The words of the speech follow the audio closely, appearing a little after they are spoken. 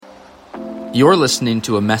You're listening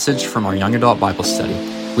to a message from our Young Adult Bible Study.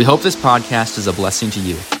 We hope this podcast is a blessing to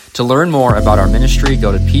you. To learn more about our ministry,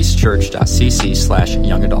 go to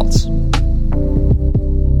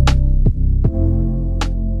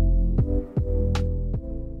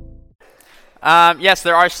peacechurch.cc/youngadults. Yes,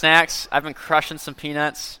 there are snacks. I've been crushing some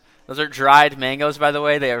peanuts. Those are dried mangoes, by the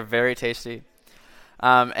way. They are very tasty.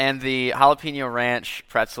 And the jalapeno ranch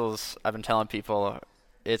pretzels, I've been telling people,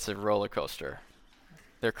 it's a roller coaster.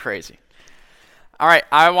 They're crazy. All right,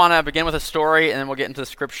 I want to begin with a story, and then we'll get into the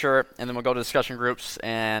scripture, and then we'll go to discussion groups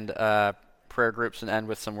and prayer groups and end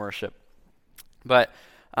with some worship. But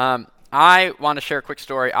I want to share a quick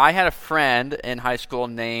story. I had a friend in high school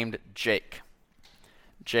named Jake.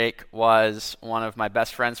 Jake was one of my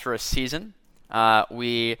best friends for a season.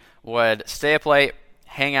 We would stay up late,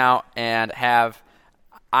 hang out, and have,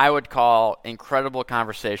 I would call, incredible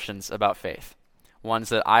conversations about faith, ones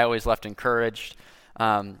that I always left encouraged.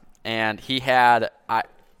 And he had,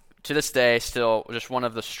 to this day, still just one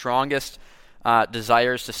of the strongest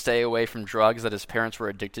desires to stay away from drugs that his parents were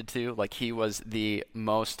addicted to. Like, he was the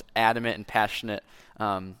most adamant and passionate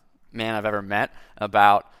man I've ever met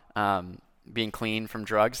about being clean from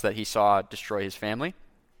drugs that he saw destroy his family.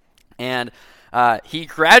 And he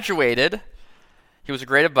graduated. He was a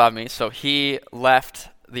grade above me, so he left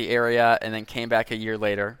the area and then came back a year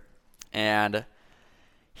later. And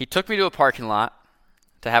he took me to a parking lot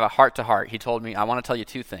to have a heart-to-heart. He told me, I want to tell you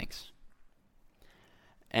two things.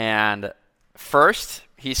 And first,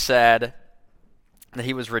 he said that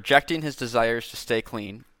he was rejecting his desires to stay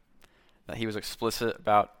clean, that he was explicit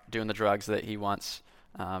about doing the drugs that he once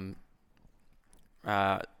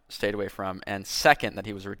stayed away from, and second, that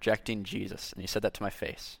he was rejecting Jesus. And he said that to my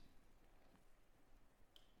face.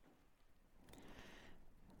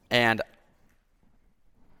 And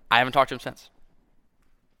I haven't talked to him since.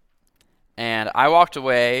 And I walked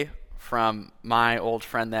away from my old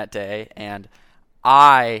friend that day, and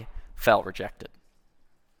I felt rejected.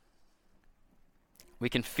 We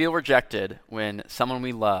can feel rejected when someone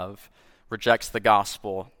we love rejects the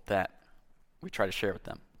gospel that we try to share with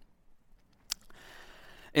them.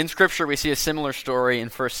 In Scripture, we see a similar story in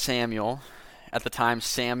 1 Samuel. At the time,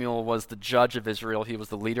 Samuel was the judge of Israel. He was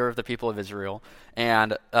the leader of the people of Israel.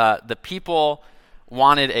 And the people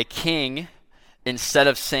wanted a king instead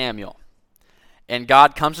of Samuel. And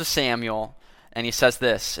God comes to Samuel, and he says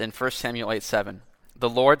this in 1 Samuel 8:7. The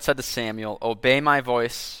Lord said to Samuel, obey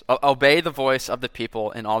the voice of the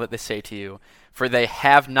people in all that they say to you, for they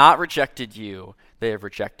have not rejected you, they have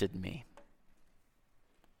rejected me.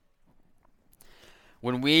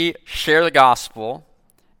 When we share the gospel,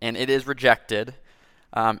 and it is rejected,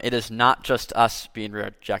 it is not just us being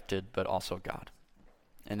rejected, but also God.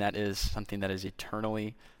 And that is something that is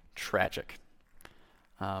eternally tragic.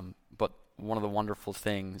 But one of the wonderful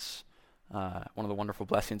things, one of the wonderful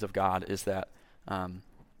blessings of God is that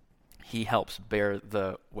he helps bear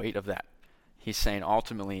the weight of that. He's saying,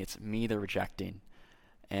 ultimately, it's me they're rejecting.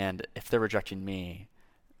 And if they're rejecting me,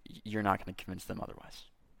 you're not going to convince them otherwise.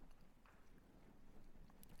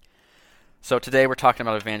 So today we're talking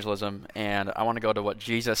about evangelism, and I want to go to what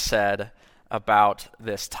Jesus said about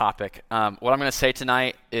this topic. What I'm going to say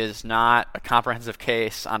tonight is not a comprehensive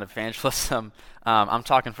case on evangelism. I'm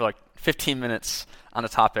talking for like 15 minutes on a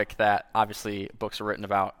topic that obviously books are written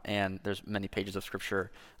about, and there's many pages of Scripture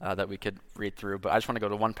that we could read through. But I just want to go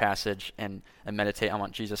to one passage and meditate on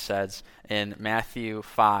what Jesus says in Matthew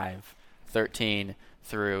 5:13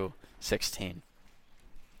 through 16.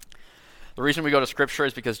 The reason we go to Scripture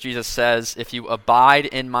is because Jesus says, if you abide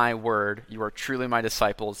in my word, you are truly my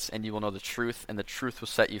disciples, and you will know the truth, and the truth will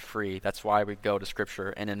set you free. That's why we go to Scripture.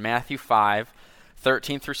 And in Matthew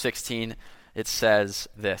 5:13 through 16, it says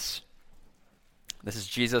this. This is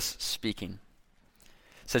Jesus speaking.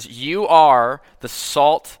 It says, you are the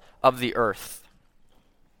salt of the earth.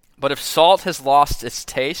 But if salt has lost its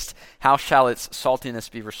taste, how shall its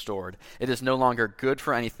saltiness be restored? It is no longer good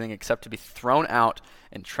for anything except to be thrown out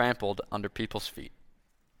and trampled under people's feet.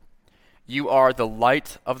 You are the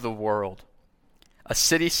light of the world. A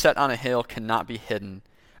city set on a hill cannot be hidden,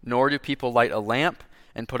 nor do people light a lamp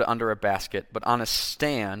and put it under a basket, but on a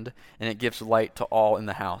stand, and it gives light to all in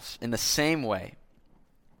the house. In the same way,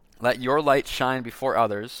 let your light shine before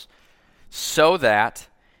others, so that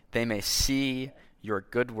they may see your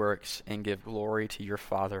good works and give glory to your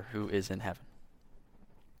Father who is in heaven.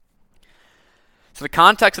 So the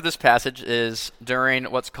context of this passage is during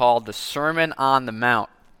what's called the Sermon on the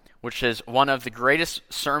Mount, which is one of the greatest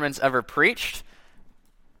sermons ever preached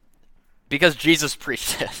because Jesus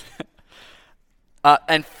preached it.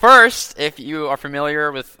 And first, if you are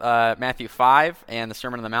familiar with Matthew 5 and the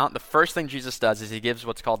Sermon on the Mount, the first thing Jesus does is he gives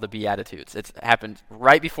what's called the Beatitudes. It's happened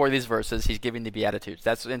right before these verses. He's giving the Beatitudes.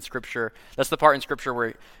 That's in Scripture. That's the part in Scripture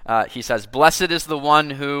where he says, "Blessed is the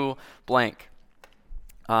one who blank."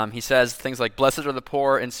 He says things like, "Blessed are the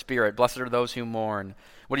poor in spirit. Blessed are those who mourn."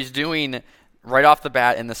 What he's doing right off the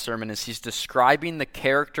bat in this sermon is he's describing the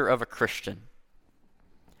character of a Christian.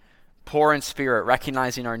 Poor in spirit,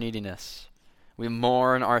 recognizing our neediness. We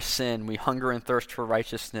mourn our sin. We hunger and thirst for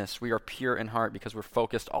righteousness. We are pure in heart because we're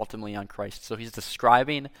focused ultimately on Christ. So he's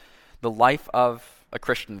describing the life of a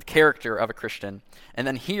Christian, the character of a Christian. And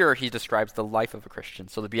then here he describes the life of a Christian.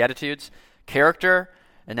 So the Beatitudes, character,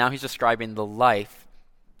 and now he's describing the life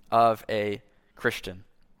of a Christian.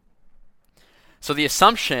 So the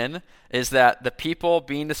assumption is that the people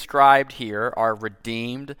being described here are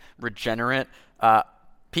redeemed, regenerate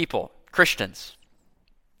people, Christians.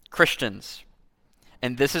 Christians.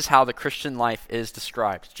 And this is how the Christian life is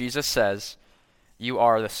described. Jesus says, "You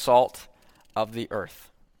are the salt of the earth."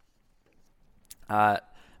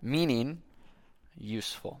 Meaning,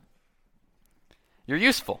 useful. You're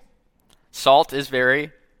useful. Salt is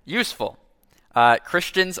very useful.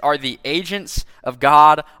 Christians are the agents of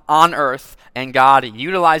God on earth, and God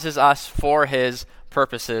utilizes us for his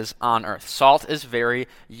purposes on earth. Salt is very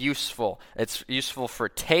useful. It's useful for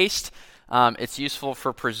taste. It's useful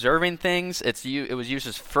for preserving things. It was used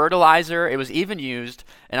as fertilizer. It was even used,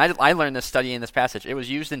 and I learned this studying this passage, it was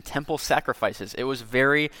used in temple sacrifices. It was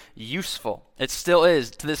very useful. It still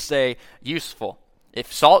is, to this day, useful.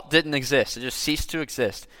 If salt didn't exist, it just ceased to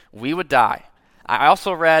exist, we would die. I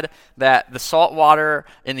also read that the salt water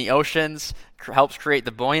in the oceans helps create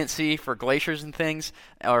the buoyancy for glaciers and things,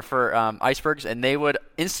 or for icebergs, and they would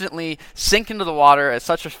instantly sink into the water at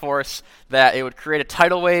such a force that it would create a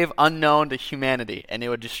tidal wave unknown to humanity, and it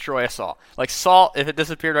would destroy us all. Like salt, if it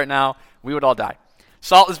disappeared right now, we would all die.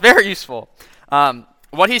 Salt is very useful.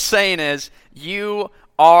 What he's saying is, you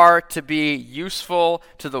are to be useful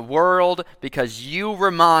to the world because you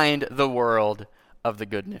remind the world of the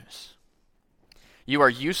good news. You are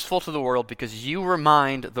useful to the world because you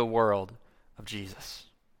remind the world of Jesus.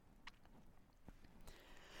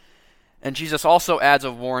 And Jesus also adds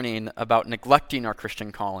a warning about neglecting our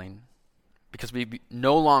Christian calling, because we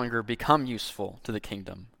no longer become useful to the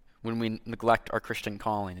kingdom when we neglect our Christian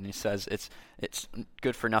calling. And he says it's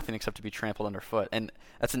good for nothing except to be trampled underfoot. And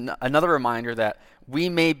that's another reminder that we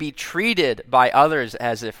may be treated by others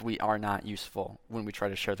as if we are not useful when we try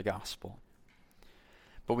to share the gospel.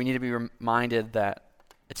 But we need to be reminded that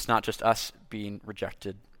it's not just us being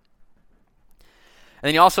rejected. And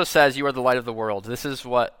then he also says, you are the light of the world. This is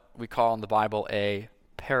what we call in the Bible a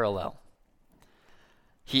parallel.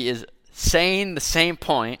 He is saying the same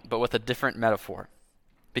point, but with a different metaphor.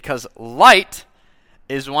 Because light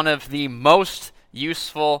is one of the most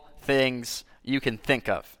useful things you can think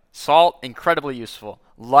of. Salt, incredibly useful.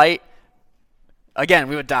 Light, again,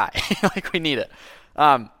 we would die. Like, we need it.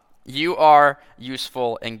 You are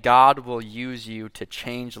useful, and God will use you to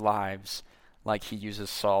change lives like he uses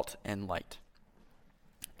salt and light.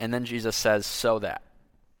 And then Jesus says, so that.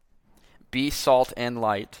 Be salt and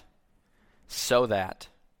light so that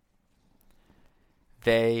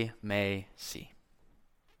they may see.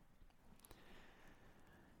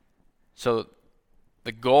 So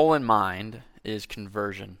the goal in mind is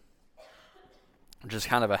conversion, which is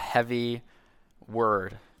kind of a heavy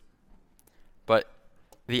word. But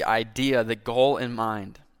the idea, the goal in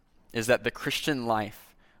mind, is that the Christian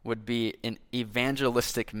life would be an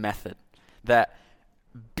evangelistic method. That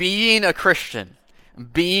being a Christian,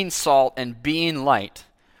 being salt, and being light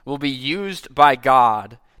will be used by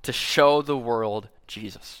God to show the world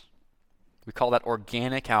Jesus. We call that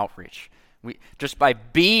organic outreach. Just by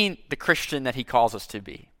being the Christian that he calls us to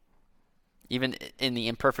be, even in the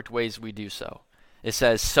imperfect ways we do so. It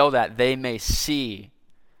says, so that they may see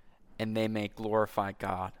and they may glorify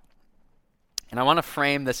God. And I want to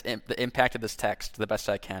frame the impact of this text the best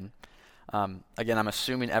I can. Again, I'm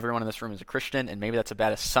assuming everyone in this room is a Christian, and maybe that's a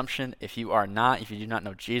bad assumption. If you are not, if you do not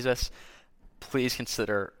know Jesus, please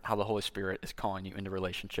consider how the Holy Spirit is calling you into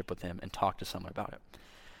relationship with him and talk to someone about it.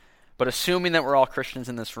 But assuming that we're all Christians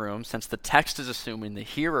in this room, since the text is assuming the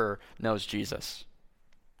hearer knows Jesus,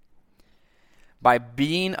 by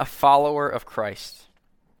being a follower of Christ,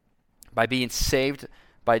 by being saved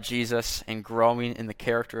by Jesus and growing in the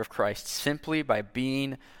character of Christ, simply by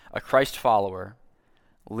being a Christ follower,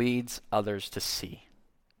 leads others to see.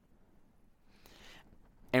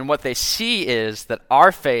 And what they see is that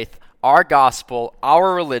our faith our gospel,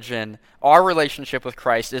 our religion, our relationship with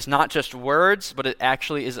Christ is not just words, but it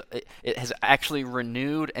has actually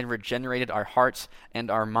renewed and regenerated our hearts and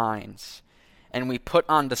our minds. And we put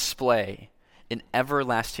on display an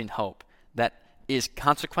everlasting hope that is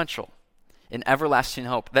consequential, an everlasting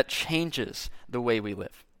hope that changes the way we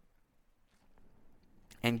live.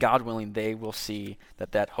 And God willing, they will see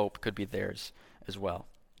that that hope could be theirs as well.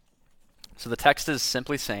 So the text is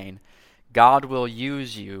simply saying, God will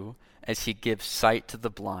use you as he gives sight to the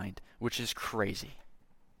blind, which is crazy.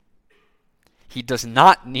 He does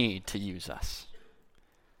not need to use us,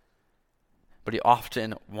 but he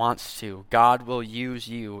often wants to. God will use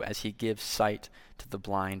you as he gives sight to the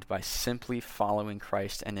blind by simply following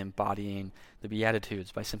Christ and embodying the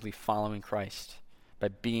Beatitudes, by simply following Christ, by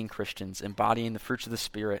being Christians, embodying the fruits of the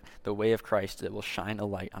Spirit, the way of Christ that will shine a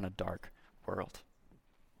light on a dark world.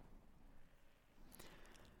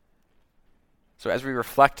 So as we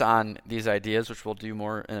reflect on these ideas, which we'll do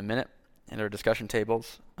more in a minute in our discussion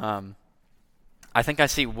tables, I think I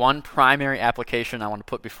see one primary application I want to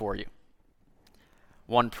put before you.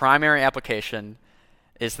 One primary application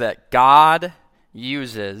is that God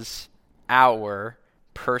uses our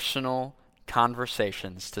personal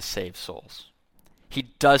conversations to save souls. He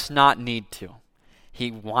does not need to. He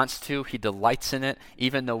wants to. He delights in it.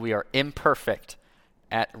 Even though we are imperfect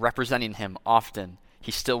at representing him often,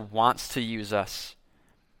 he still wants to use us.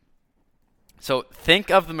 So think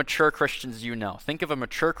of the mature Christians you know. Think of a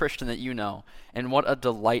mature Christian that you know, and what a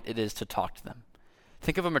delight it is to talk to them.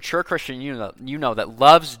 Think of a mature Christian you know that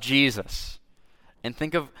loves Jesus, and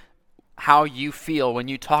think of how you feel when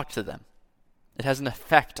you talk to them. It has an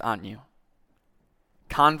effect on you.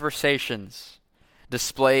 Conversations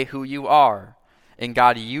display who you are, and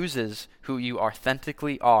God uses who you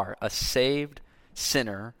authentically are, a saved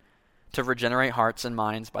sinner, to regenerate hearts and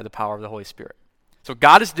minds by the power of the Holy Spirit. So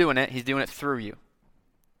God is doing it. He's doing it through you.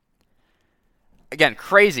 Again,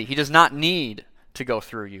 crazy. He does not need to go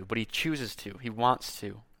through you, but he chooses to. He wants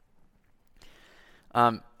to.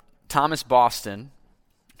 Thomas Boston,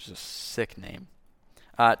 which is a sick name.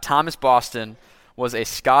 Thomas Boston was a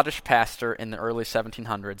Scottish pastor in the early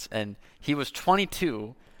 1700s, and he was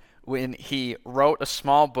 22 when he wrote a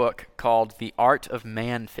small book called The Art of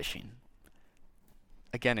Man Fishing.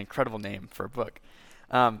 Again, incredible name for a book.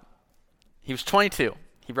 He was 22.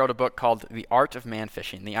 He wrote a book called The Art of Man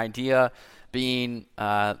Fishing. The idea being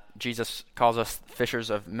Jesus calls us fishers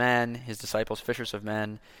of men, his disciples fishers of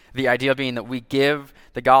men. The idea being that we give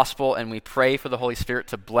the gospel and we pray for the Holy Spirit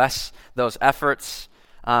to bless those efforts.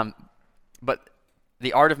 But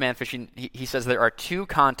the art of man fishing, he says there are two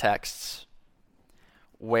contexts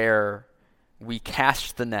where we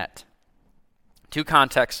cast the net. Two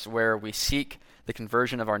contexts where we seek the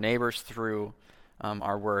conversion of our neighbors through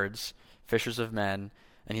our words, fishers of men.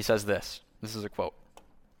 And he says this. This is a quote.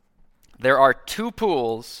 There are two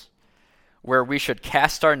pools where we should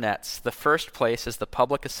cast our nets. The first place is the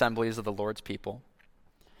public assemblies of the Lord's people.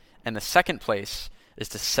 And the second place is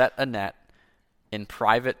to set a net in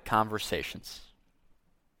private conversations.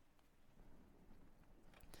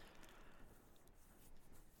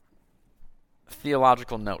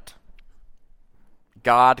 Theological note.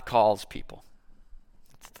 God calls people.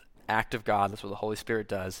 It's the act of God. That's what the Holy Spirit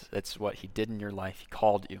does. It's what he did in your life. He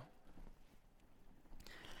called you.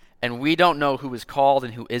 And we don't know who is called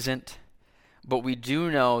and who isn't, but we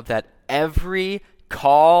do know that every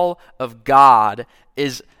call of God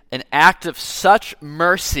is an act of such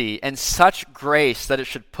mercy and such grace that it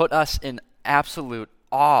should put us in absolute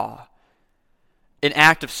awe. An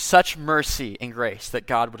act of such mercy and grace that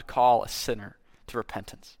God would call a sinner to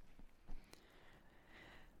repentance.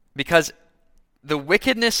 Because the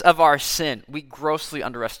wickedness of our sin, we grossly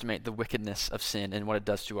underestimate the wickedness of sin and what it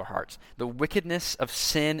does to our hearts. The wickedness of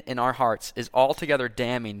sin in our hearts is altogether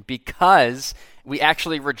damning because we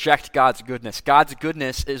actually reject God's goodness. God's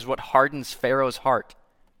goodness is what hardens Pharaoh's heart.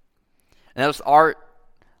 And that was our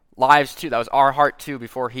lives too. That was our heart too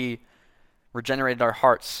before he regenerated our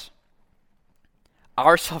hearts.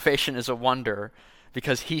 Our salvation is a wonder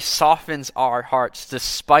because he softens our hearts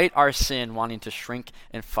despite our sin wanting to shrink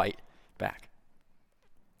and fight back.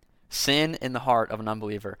 Sin in the heart of an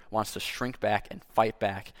unbeliever wants to shrink back and fight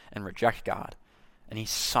back and reject God. And he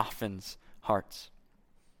softens hearts.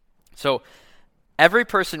 So every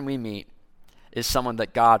person we meet is someone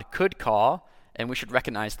that God could call, and we should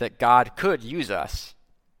recognize that God could use us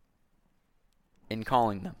in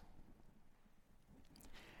calling them.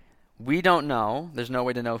 We don't know. There's no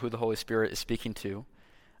way to know who the Holy Spirit is speaking to.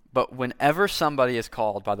 But whenever somebody is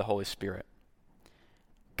called by the Holy Spirit,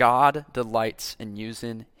 God delights in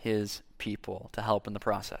using his people to help in the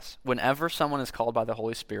process. Whenever someone is called by the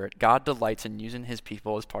Holy Spirit, God delights in using his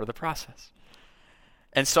people as part of the process.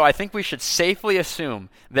 And so I think we should safely assume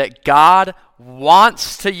that God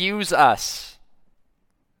wants to use us.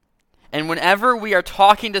 And whenever we are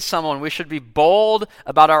talking to someone, we should be bold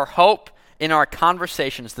about our hope in our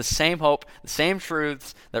conversations, the same hope, the same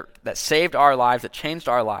truths that saved our lives, that changed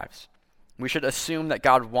our lives. We should assume that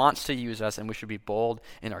God wants to use us, and we should be bold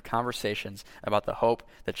in our conversations about the hope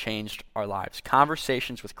that changed our lives.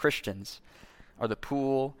 Conversations with Christians are the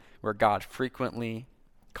pool where God frequently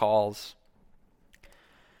calls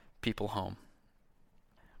people home.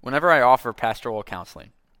 Whenever I offer pastoral counseling,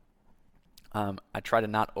 I try to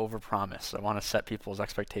not overpromise. I want to set people's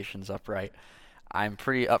expectations up right. I'm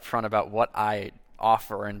pretty upfront about what I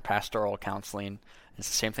offer in pastoral counseling. It's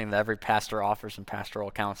the same thing that every pastor offers in pastoral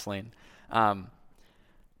counseling.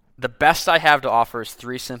 The best I have to offer is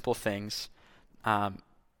 3 simple things: to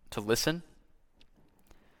listen,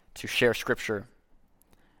 to share scripture,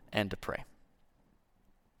 and to pray.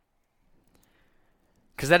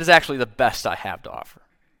 Because that is actually the best I have to offer.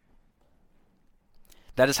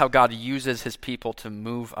 That is how God uses his people to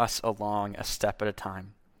move us along a step at a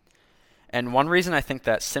time. And one reason I think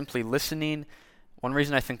that simply listening, one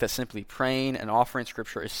reason I think that simply praying and offering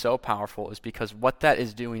scripture is so powerful is because what that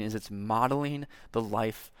is doing is it's modeling the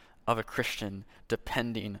life of a Christian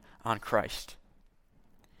depending on Christ.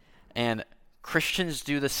 And Christians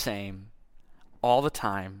do the same all the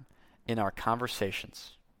time in our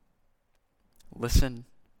conversations. Listen,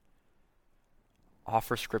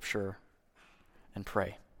 offer scripture, and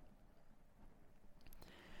pray.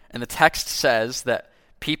 And the text says that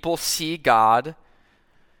people see God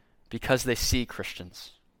because they see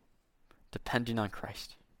Christians depending on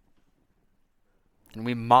Christ. And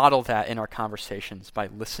we model that in our conversations by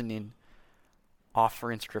listening,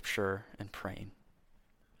 offering scripture, and praying.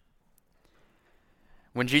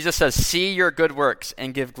 When Jesus says, "See your good works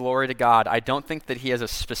and give glory to God," I don't think that he has a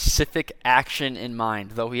specific action in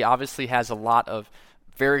mind, though he obviously has a lot of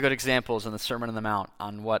very good examples in the Sermon on the Mount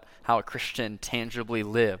on how a Christian tangibly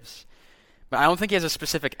lives. But I don't think he has a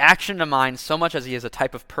specific action in mind so much as he has a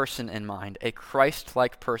type of person in mind, a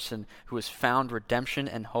Christ-like person who has found redemption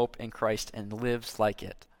and hope in Christ and lives like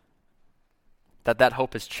it. That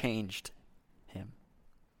hope has changed him.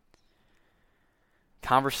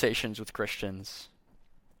 Conversations with Christians,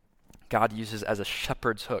 God uses as a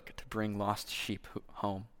shepherd's hook to bring lost sheep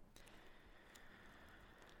home.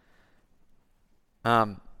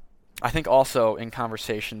 I think also in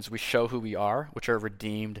conversations we show who we are, which are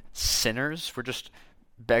redeemed sinners. We're just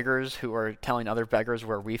beggars who are telling other beggars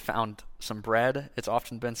where we found some bread, it's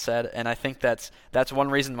often been said. And I think that's one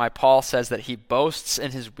reason why Paul says that he boasts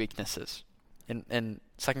in his weaknesses. In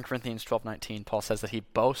 2 Corinthians 12:19, Paul says that he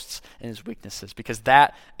boasts in his weaknesses, because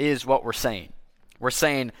that is what we're saying. We're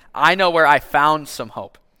saying, I know where I found some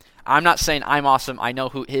hope. I'm not saying I'm awesome. I know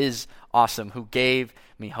who is awesome, who gave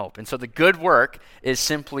me hope. And so the good work is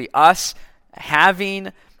simply us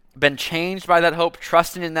having been changed by that hope,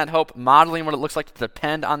 trusting in that hope, modeling what it looks like to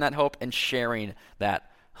depend on that hope, and sharing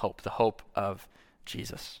that hope, the hope of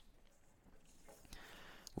Jesus.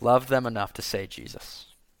 Love them enough to say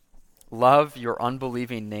Jesus. Love your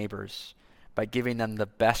unbelieving neighbors by giving them the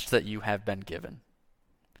best that you have been given.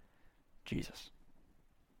 Jesus.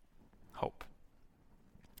 Hope.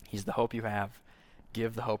 He's the hope you have.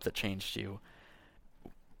 Give the hope that changed you.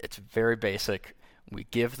 It's very basic. We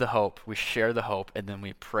give the hope, we share the hope, and then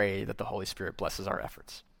we pray that the Holy Spirit blesses our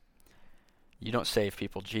efforts. You don't save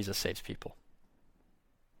people, Jesus saves people.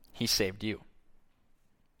 He saved you.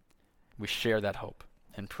 We share that hope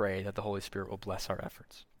and pray that the Holy Spirit will bless our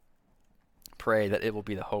efforts. Pray that it will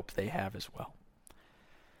be the hope they have as well.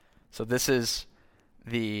 So this is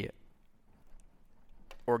the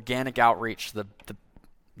organic outreach, the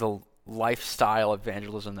lifestyle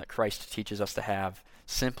evangelism that Christ teaches us to have.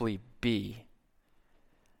 Simply be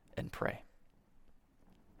and pray.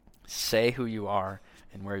 Say who you are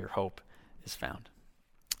and where your hope is found.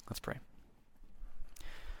 Let's pray.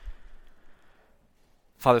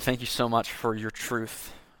 Father, thank you so much for your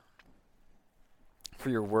truth, for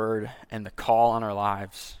your word, and the call on our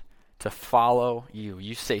lives to follow you.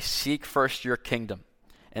 You say, seek first your kingdom,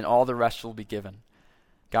 and all the rest will be given.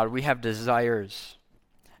 God, we have desires,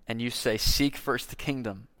 and you say, seek first the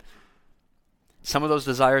kingdom. Some of those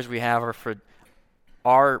desires we have are for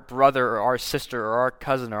our brother or our sister or our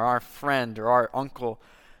cousin or our friend or our uncle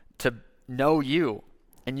to know you,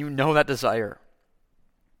 and you know that desire.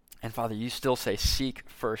 And Father, you still say, seek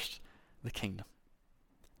first the kingdom.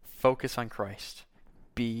 Focus on Christ.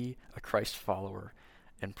 Be a Christ follower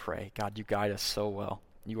and pray. God, you guide us so well.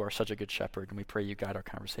 you are such a good shepherd, and we pray you guide our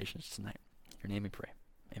conversations tonight. In your name we pray.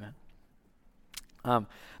 Amen.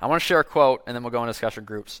 I want to share a quote, and then we'll go into discussion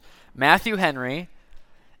groups. Matthew Henry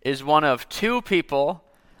is one of two people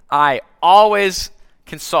I always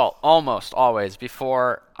consult, almost always,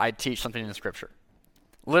 before I teach something in the Scripture.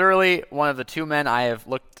 Literally one of the two men I have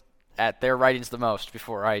looked at their writings the most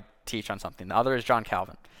before I teach on something. The other is John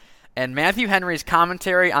Calvin. And Matthew Henry's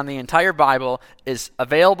commentary on the entire Bible is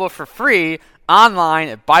available for free online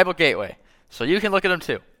at Bible Gateway. So you can look at them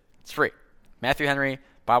too. It's free. Matthew Henry,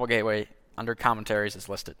 Bible Gateway, under commentaries is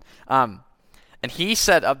listed. And he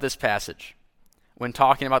said of this passage, when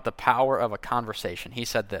talking about the power of a conversation, he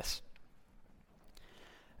said this: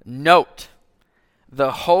 "Note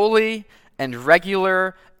the holy and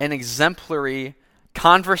regular and exemplary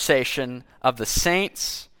conversation of the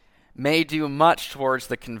saints may do much towards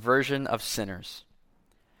the conversion of sinners.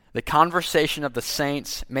 The conversation of the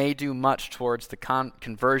saints may do much towards the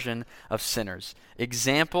conversion of sinners.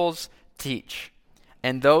 Examples teach,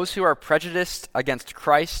 and those who are prejudiced against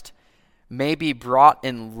Christ may be brought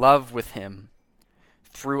in love with him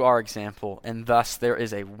through our example, and thus there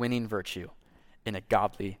is a winning virtue in a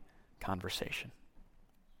godly conversation."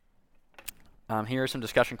 Here are some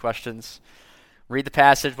discussion questions. Read the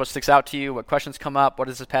passage. What sticks out to you? What questions come up? What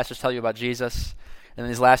does this passage tell you about Jesus? And then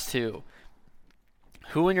these last two.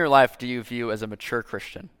 Who in your life do you view as a mature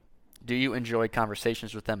Christian? Do you enjoy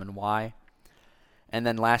conversations with them, and why? And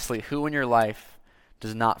then lastly, who in your life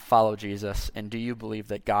does not follow Jesus, and do you believe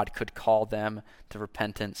that God could call them to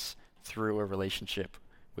repentance through a relationship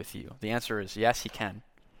with you? The answer is yes, he can.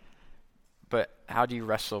 But how do you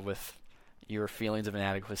wrestle with your feelings of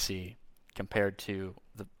inadequacy compared to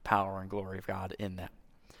the power and glory of God in that?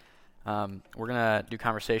 We're going to do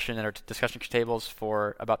conversation at our discussion tables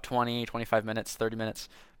for about 20, 25 minutes, 30 minutes,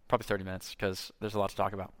 probably 30 minutes, because there's a lot to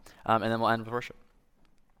talk about. And then we'll end with worship.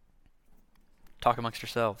 Talk amongst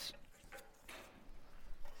yourselves.